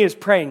whale and he is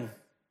praying.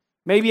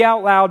 Maybe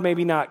out loud,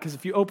 maybe not. Because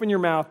if you open your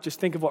mouth,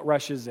 just think of what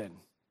rushes in.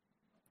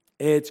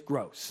 It's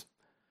gross.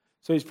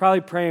 So he's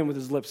probably praying with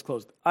his lips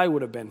closed. I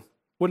would have been.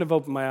 Wouldn't have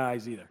opened my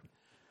eyes either.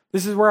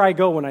 This is where I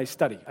go when I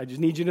study. I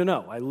just need you to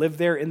know. I live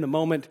there in the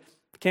moment.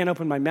 I can't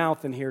open my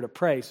mouth in here to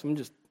pray. So I'm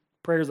just,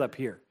 prayers up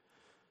here.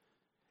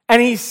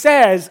 And he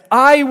says,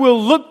 I will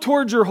look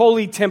towards your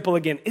holy temple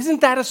again.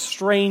 Isn't that a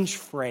strange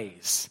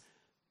phrase?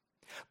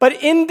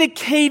 But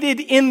indicated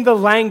in the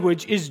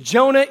language is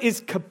Jonah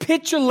is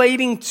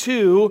capitulating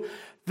to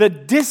the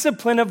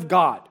discipline of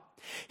God.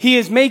 He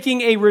is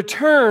making a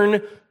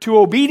return to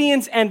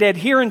obedience and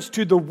adherence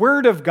to the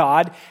word of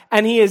God,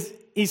 and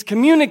he's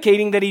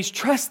communicating that he's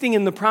trusting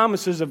in the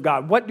promises of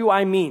God. What do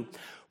I mean?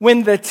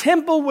 When the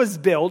temple was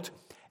built,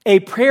 a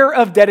prayer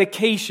of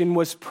dedication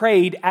was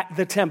prayed at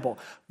the temple.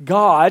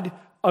 God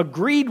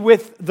agreed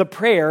with the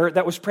prayer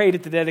that was prayed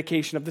at the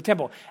dedication of the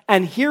temple.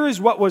 And here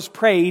is what was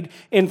prayed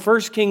in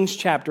 1 Kings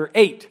chapter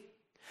 8.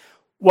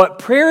 What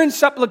prayer and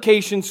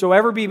supplication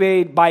soever be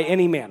made by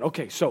any man.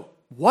 Okay, so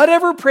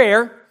whatever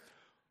prayer,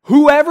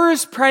 whoever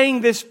is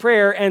praying this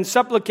prayer and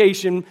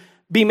supplication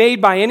be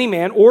made by any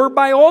man or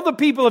by all the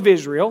people of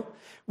Israel,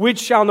 which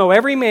shall know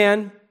every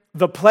man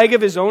the plague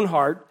of his own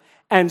heart,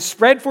 and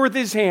spread forth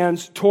his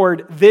hands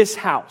toward this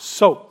house.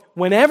 So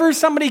whenever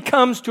somebody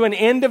comes to an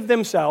end of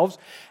themselves,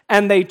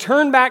 and they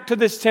turn back to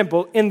this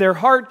temple in their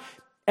heart,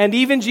 and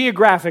even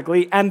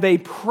geographically, and they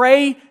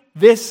pray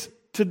this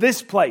to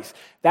this place.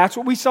 That's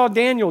what we saw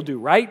Daniel do,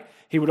 right?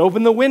 He would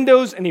open the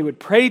windows and he would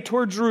pray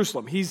toward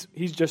Jerusalem. He's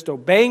just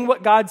obeying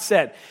what God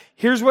said.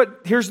 Here's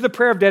the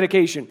prayer of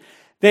dedication.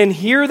 Then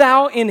hear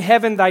thou in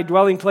heaven thy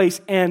dwelling place,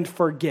 and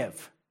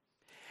forgive,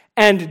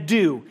 and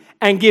do,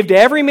 and give to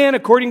every man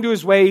according to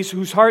his ways,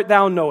 whose heart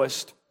thou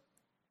knowest.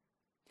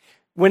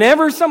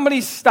 Whenever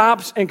somebody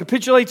stops and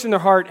capitulates in their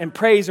heart and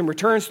prays and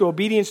returns to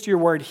obedience to your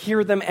word,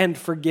 hear them and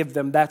forgive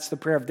them. That's the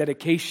prayer of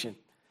dedication.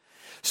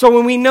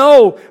 So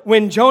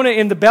when Jonah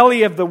in the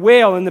belly of the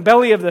whale, in the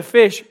belly of the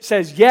fish,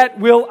 says, yet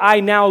will I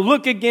now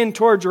look again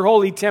towards your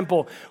holy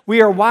temple,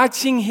 we are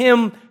watching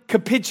him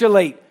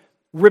capitulate,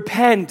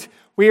 repent.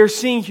 We are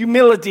seeing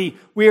humility.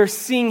 We are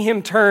seeing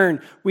him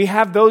turn. We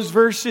have those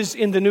verses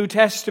in the New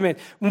Testament.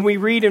 When we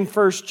read in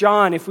 1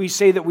 John, if we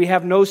say that we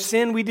have no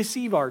sin, we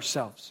deceive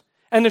ourselves,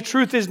 and the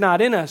truth is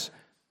not in us.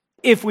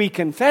 If we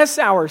confess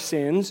our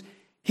sins,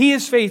 he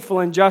is faithful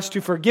and just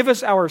to forgive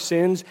us our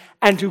sins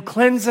and to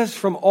cleanse us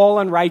from all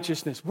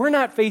unrighteousness. We're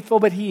not faithful,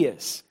 but he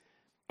is.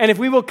 And if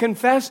we will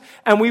confess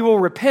and we will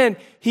repent,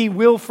 he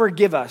will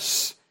forgive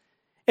us.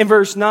 In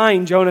verse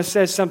 9, Jonah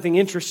says something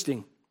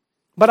interesting.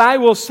 But I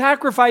will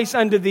sacrifice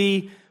unto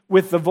thee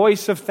with the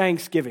voice of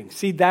thanksgiving.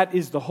 See, that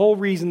is the whole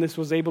reason this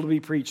was able to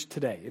be preached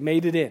today. It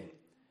made it in.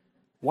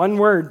 One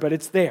word, but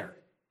it's there.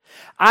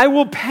 I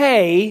will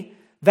pay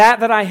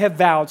that I have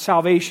vowed.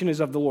 Salvation is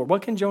of the Lord.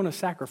 What can Jonah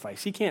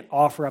sacrifice? He can't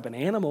offer up an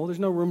animal. There's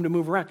no room to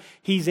move around.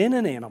 He's in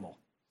an animal.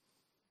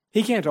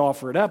 He can't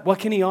offer it up. What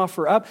can he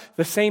offer up?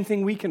 The same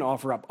thing we can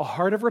offer up. A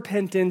heart of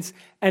repentance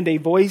and a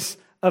voice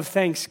of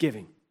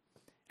thanksgiving.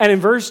 And in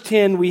verse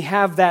 10, we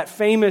have that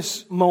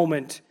famous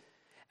moment.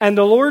 And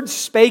the Lord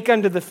spake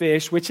unto the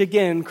fish, which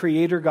again,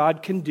 Creator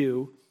God can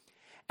do,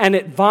 and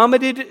it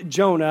vomited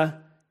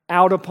Jonah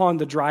out upon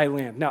the dry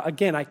land. Now,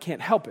 again, I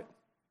can't help it.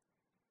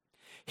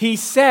 He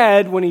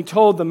said when he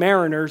told the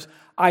mariners,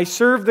 I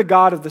serve the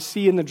God of the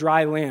sea and the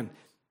dry land.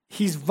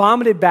 He's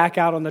vomited back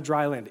out on the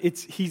dry land.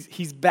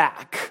 He's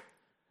back.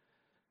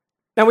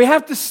 Now we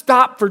have to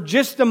stop for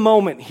just a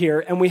moment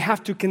here, and we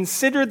have to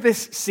consider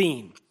this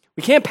scene.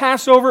 We can't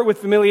pass over it with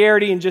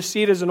familiarity and just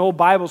see it as an old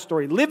Bible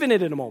story. Live in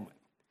it in a moment.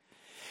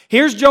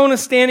 Here's Jonah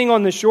standing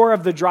on the shore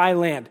of the dry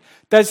land.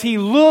 Does he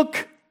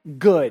look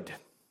good?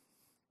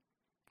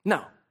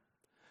 No.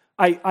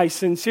 I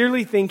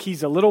sincerely think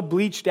he's a little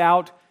bleached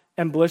out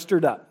and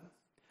blistered up.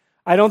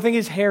 I don't think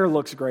his hair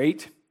looks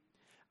great.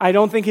 I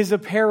don't think his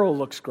apparel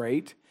looks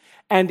great.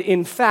 And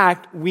in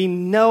fact, we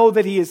know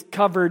that he is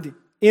covered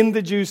in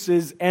the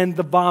juices and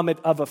the vomit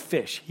of a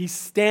fish. He's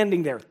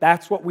standing there.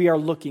 That's what we are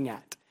looking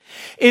at.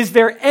 Is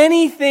there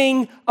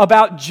anything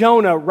about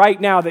Jonah right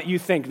now that you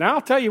think, now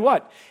I'll tell you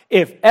what,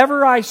 if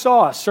ever I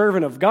saw a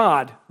servant of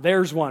God,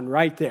 there's one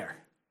right there.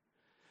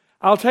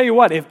 I'll tell you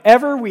what, if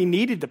ever we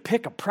needed to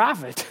pick a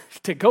prophet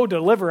to go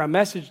deliver a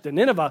message to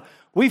Nineveh,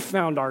 we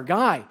found our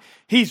guy.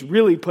 He's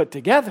really put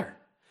together.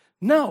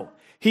 No,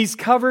 he's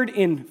covered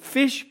in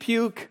fish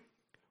puke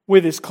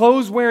with his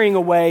clothes wearing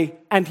away,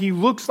 and he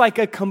looks like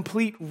a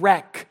complete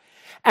wreck.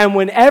 And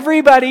when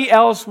everybody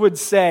else would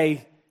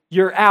say,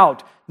 you're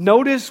out,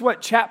 notice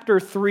what chapter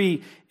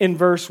 3 in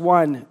verse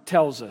 1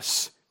 tells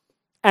us.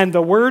 And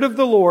the word of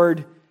the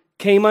Lord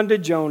came unto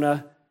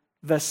Jonah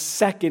the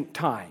second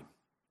time.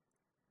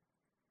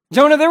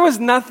 Jonah, there was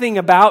nothing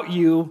about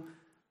you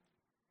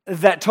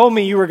that told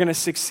me you were going to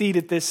succeed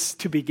at this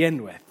to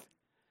begin with.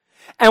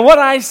 And what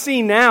I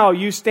see now,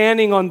 you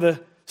standing on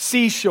the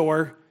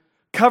seashore,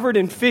 covered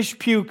in fish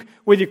puke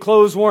with your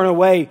clothes worn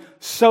away,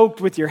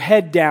 soaked with your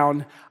head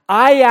down,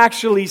 I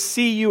actually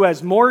see you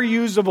as more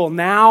usable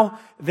now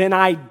than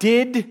I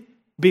did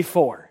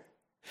before.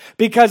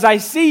 Because I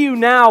see you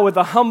now with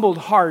a humbled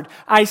heart.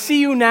 I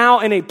see you now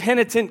in a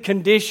penitent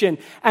condition.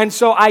 And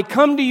so I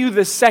come to you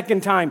the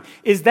second time.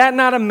 Is that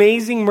not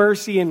amazing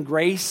mercy and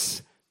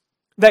grace?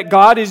 That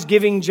God is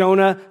giving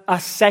Jonah a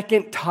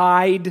second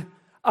tide,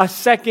 a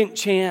second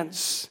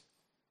chance.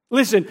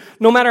 Listen,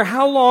 no matter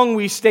how long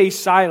we stay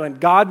silent,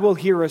 God will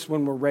hear us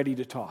when we're ready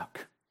to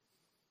talk.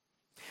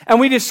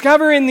 And we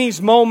discover in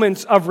these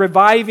moments of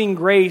reviving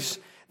grace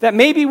that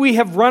maybe we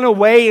have run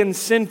away in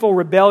sinful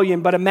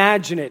rebellion, but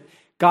imagine it.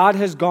 God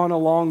has gone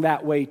along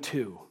that way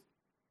too.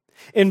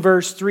 In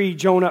verse 3,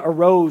 Jonah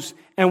arose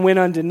and went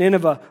unto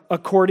Nineveh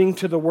according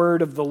to the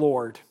word of the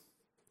Lord.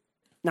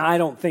 Now, I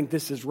don't think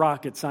this is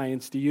rocket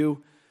science to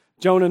you.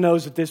 Jonah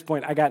knows at this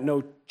point, I got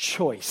no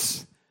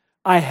choice.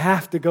 I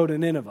have to go to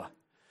Nineveh.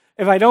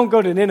 If I don't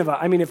go to Nineveh,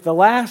 if the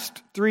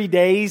last 3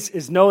 days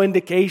is no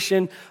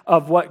indication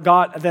of what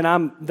God, then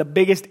I'm the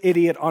biggest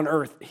idiot on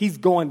earth. He's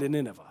going to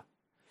Nineveh.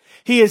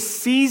 He is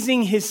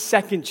seizing his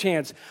second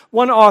chance.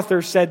 One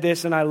author said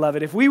this, and I love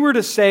it. If we were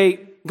to say,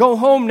 go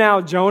home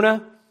now,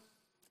 Jonah.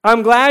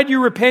 I'm glad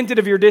you repented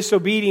of your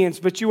disobedience,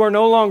 but you are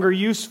no longer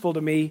useful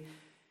to me.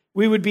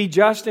 we would be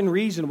just and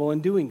reasonable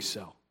in doing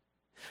so.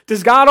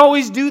 Does God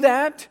always do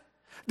that?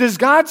 Does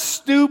God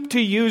stoop to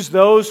use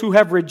those who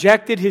have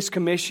rejected His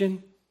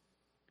commission?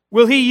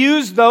 Will He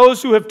use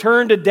those who have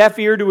turned a deaf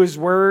ear to His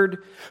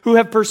word, who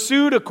have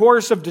pursued a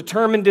course of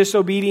determined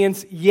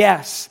disobedience?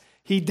 Yes,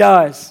 He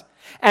does.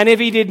 And if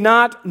He did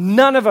not,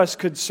 none of us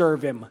could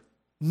serve Him.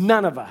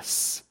 None of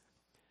us.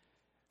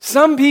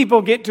 Some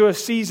people get to a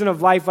season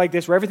of life like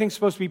this where everything's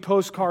supposed to be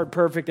postcard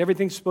perfect,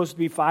 everything's supposed to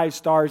be 5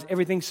 stars,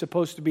 everything's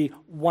supposed to be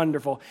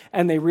wonderful,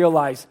 and they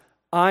realize,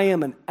 I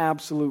am an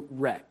absolute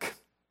wreck.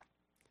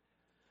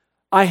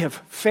 I have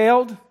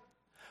failed,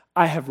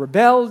 I have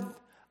rebelled,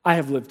 I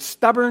have lived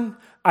stubborn,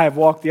 I have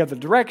walked the other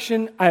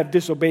direction, I have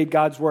disobeyed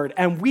God's word.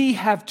 And we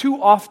have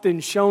too often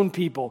shown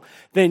people,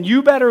 then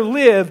you better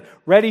live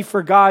ready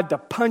for God to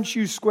punch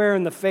you square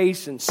in the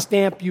face and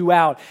stamp you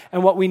out.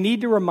 And what we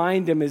need to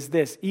remind them is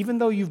this: even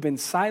though you've been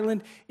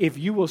silent, if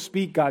you will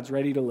speak, God's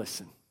ready to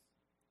listen.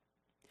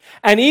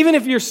 And even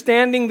if you're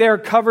standing there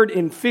covered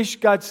in fish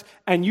guts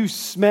and you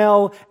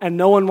smell and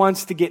no one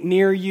wants to get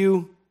near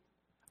you,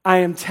 I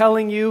am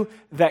telling you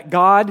that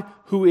God,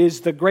 who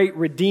is the great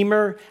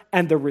Redeemer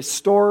and the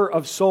restorer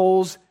of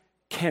souls,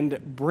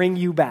 can bring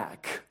you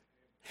back.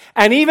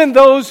 And even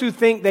those who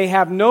think they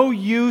have no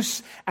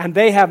use and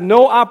they have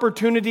no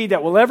opportunity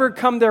that will ever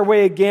come their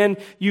way again,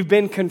 you've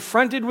been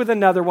confronted with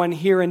another one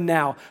here and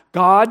now.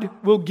 God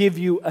will give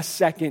you a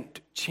second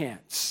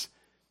chance.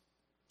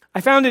 I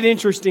found it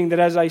interesting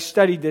that as I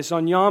studied this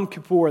on Yom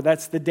Kippur,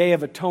 that's the Day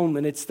of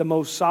Atonement, it's the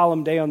most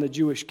solemn day on the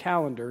Jewish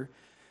calendar,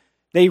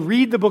 they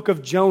read the book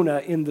of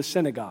Jonah in the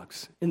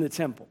synagogues, in the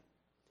temple.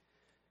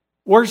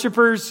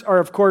 Worshippers are,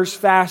 of course,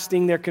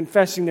 fasting. They're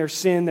confessing their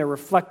sin. They're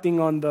reflecting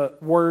on the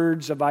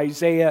words of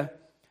Isaiah.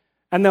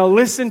 And they'll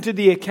listen to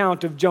the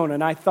account of Jonah.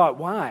 And I thought,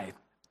 why?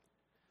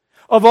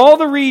 Of all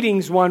the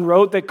readings, one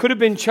wrote, that could have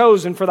been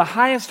chosen for the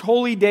highest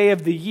holy day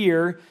of the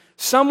year,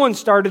 someone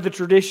started the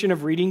tradition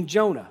of reading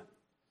Jonah.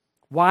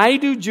 Why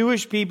do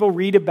Jewish people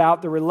read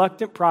about the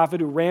reluctant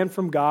prophet who ran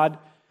from God,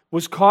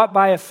 was caught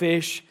by a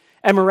fish,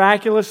 and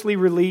miraculously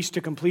released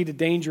to complete a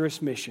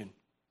dangerous mission?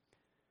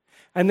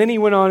 And then he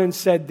went on and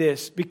said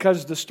this: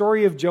 because the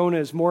story of Jonah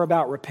is more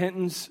about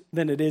repentance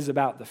than it is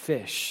about the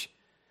fish.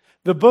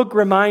 The book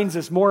reminds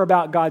us more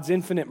about God's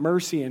infinite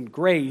mercy and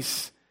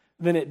grace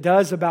than it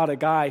does about a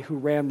guy who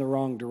ran the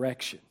wrong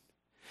direction.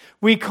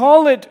 We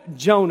call it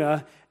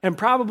Jonah, and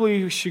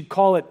probably we should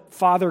call it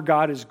Father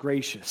God is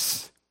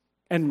gracious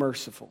and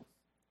merciful.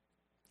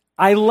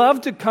 I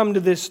love to come to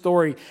this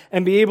story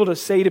and be able to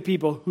say to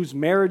people whose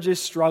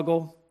marriages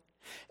struggle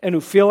and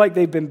who feel like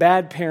they've been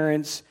bad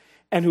parents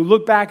and who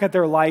look back at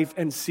their life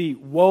and see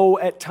woe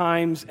at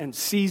times and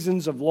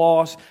seasons of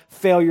loss,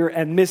 failure,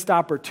 and missed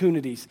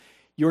opportunities.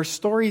 Your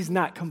story's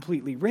not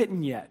completely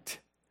written yet.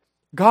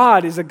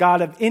 God is a God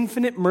of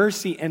infinite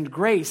mercy and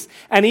grace.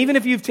 And even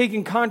if you've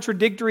taken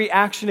contradictory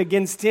action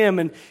against Him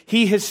and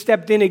He has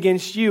stepped in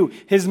against you,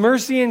 His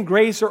mercy and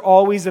grace are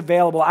always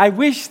available. I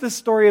wish the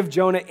story of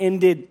Jonah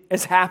ended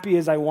as happy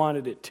as I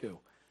wanted it to.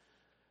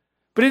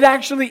 But it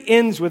actually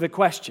ends with a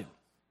question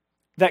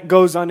that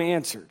goes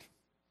unanswered.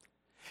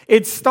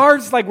 It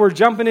starts like we're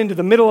jumping into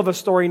the middle of a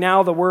story.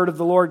 Now the word of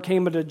the Lord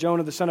came unto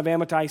Jonah, the son of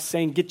Amittai,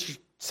 saying, get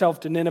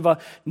yourself to Nineveh.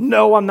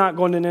 No, I'm not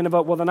going to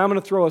Nineveh. Well, then I'm going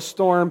to throw a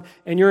storm,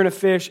 and you're in a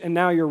fish, and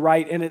now you're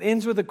right. And it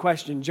ends with a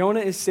question.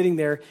 Jonah is sitting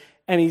there,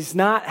 and he's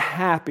not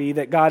happy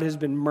that God has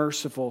been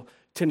merciful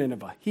to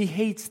Nineveh. He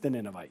hates the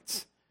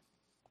Ninevites.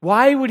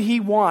 Why would he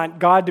want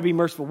God to be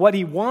merciful? What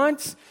he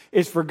wants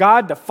is for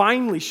God to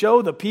finally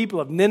show the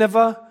people of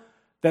Nineveh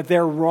that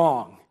they're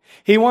wrong.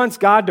 He wants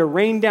God to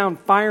rain down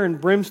fire and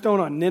brimstone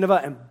on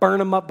Nineveh and burn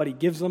them up, but He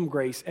gives them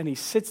grace. And he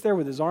sits there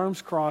with his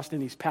arms crossed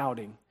and he's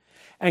pouting.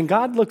 And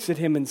God looks at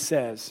him and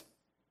says,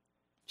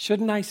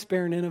 shouldn't I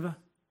spare Nineveh?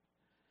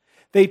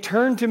 They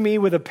turn to me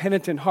with a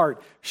penitent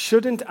heart.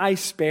 Shouldn't I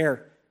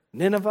spare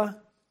Nineveh?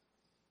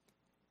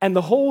 And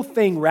the whole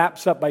thing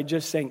wraps up by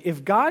just saying,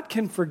 if God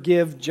can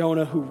forgive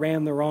Jonah who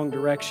ran the wrong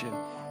direction,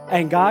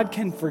 and God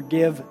can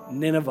forgive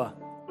Nineveh,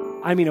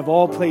 I mean, of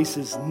all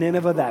places,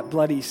 Nineveh, that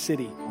bloody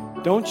city,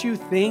 don't you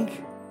think,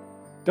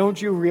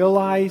 don't you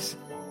realize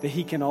that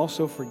He can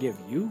also forgive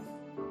you?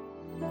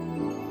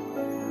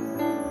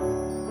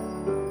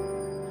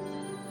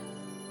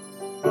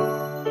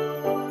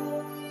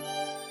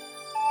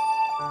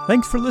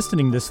 Thanks for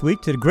listening this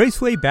week to the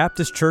Graceway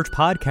Baptist Church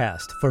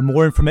podcast. For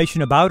more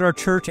information about our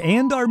church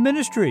and our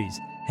ministries,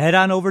 head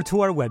on over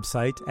to our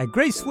website at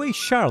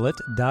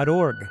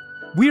gracewaycharlotte.org.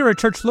 We are a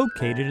church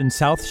located in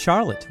South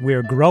Charlotte. We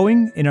are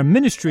growing, and our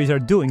ministries are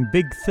doing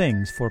big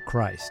things for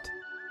Christ.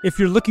 If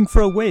you're looking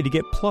for a way to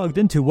get plugged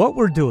into what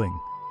we're doing,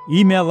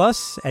 email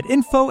us at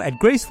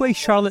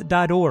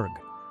info@gracewaycharlotte.org.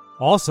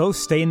 Also,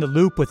 stay in the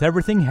loop with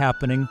everything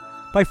happening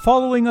by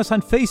following us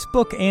on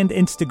Facebook and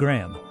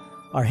Instagram.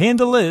 Our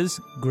handle is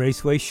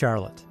Graceway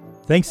Charlotte.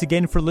 Thanks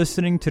again for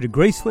listening to the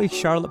Graceway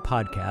Charlotte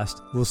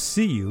podcast. We'll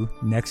see you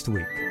next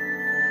week.